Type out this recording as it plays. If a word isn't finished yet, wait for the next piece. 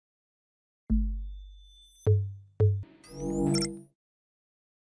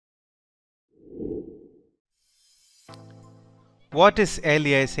What is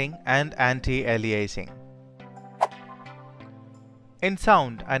aliasing and anti-aliasing? In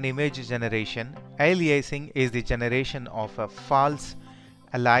sound and image generation, aliasing is the generation of a false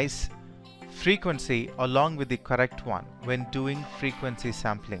alias frequency along with the correct one when doing frequency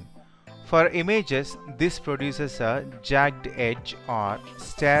sampling. For images, this produces a jagged edge or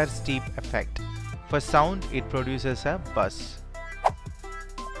stair-step effect. For sound, it produces a buzz.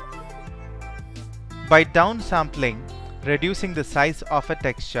 By downsampling, reducing the size of a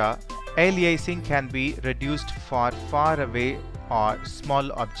texture, aliasing can be reduced for far away or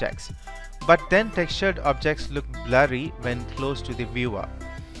small objects. But then textured objects look blurry when close to the viewer.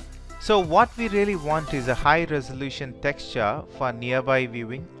 So what we really want is a high resolution texture for nearby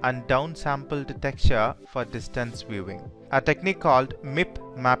viewing and downsampled texture for distance viewing. A technique called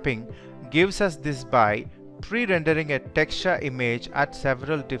Mipmapping gives us this by pre-rendering a texture image at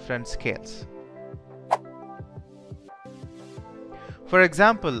several different scales. For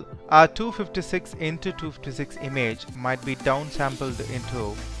example, a 256 into 256 image might be downsampled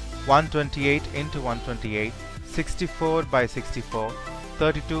into 128 into 128, 64 by 64,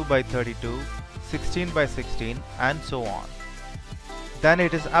 32 by 32, 16 by 16, and so on. Then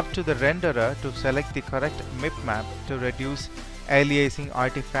it is up to the renderer to select the correct mipmap to reduce aliasing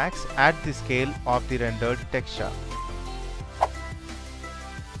artifacts at the scale of the rendered texture.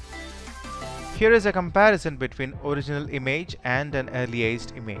 Here is a comparison between original image and an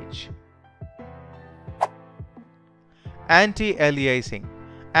aliased image. Anti-aliasing.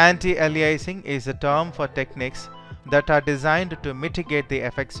 Anti-aliasing is a term for techniques that are designed to mitigate the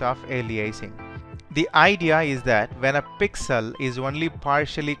effects of aliasing. The idea is that when a pixel is only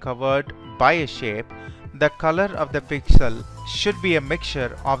partially covered by a shape, the color of the pixel should be a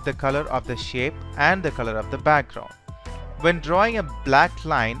mixture of the color of the shape and the color of the background. When drawing a black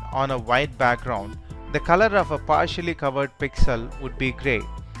line on a white background, the color of a partially covered pixel would be gray,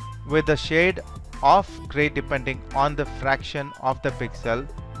 with a shade of gray depending on the fraction of the pixel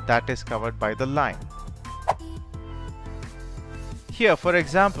that is covered by the line. Here, for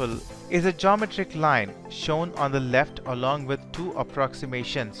example, is a geometric line shown on the left along with two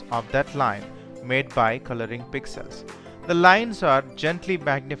approximations of that line made by coloring pixels. The lines are gently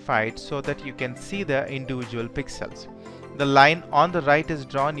magnified so that you can see the individual pixels. The line on the right is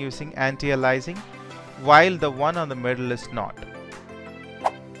drawn using anti-aliasing, while the one on the middle is not.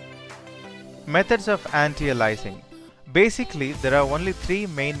 Methods of anti-aliasing. Basically, there are only three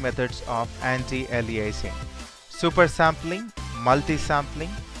main methods of anti-aliasing: supersampling, multi-sampling,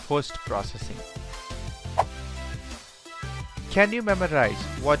 post-processing. Can you memorize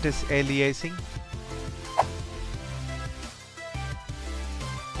what is aliasing?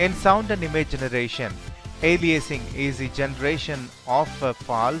 In sound and image generation, aliasing is the generation of a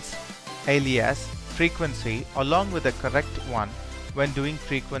false alias frequency along with the correct one when doing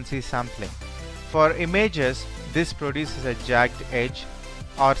frequency sampling. For images, this produces a jagged edge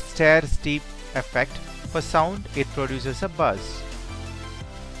or stair-step effect. For sound, it produces a buzz.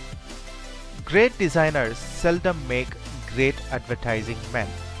 Great designers seldom make great advertising men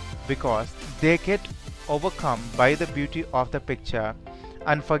because they get overcome by the beauty of the picture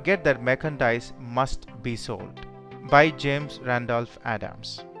and forget that merchandise must be sold. By James Randolph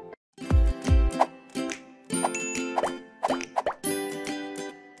Adams.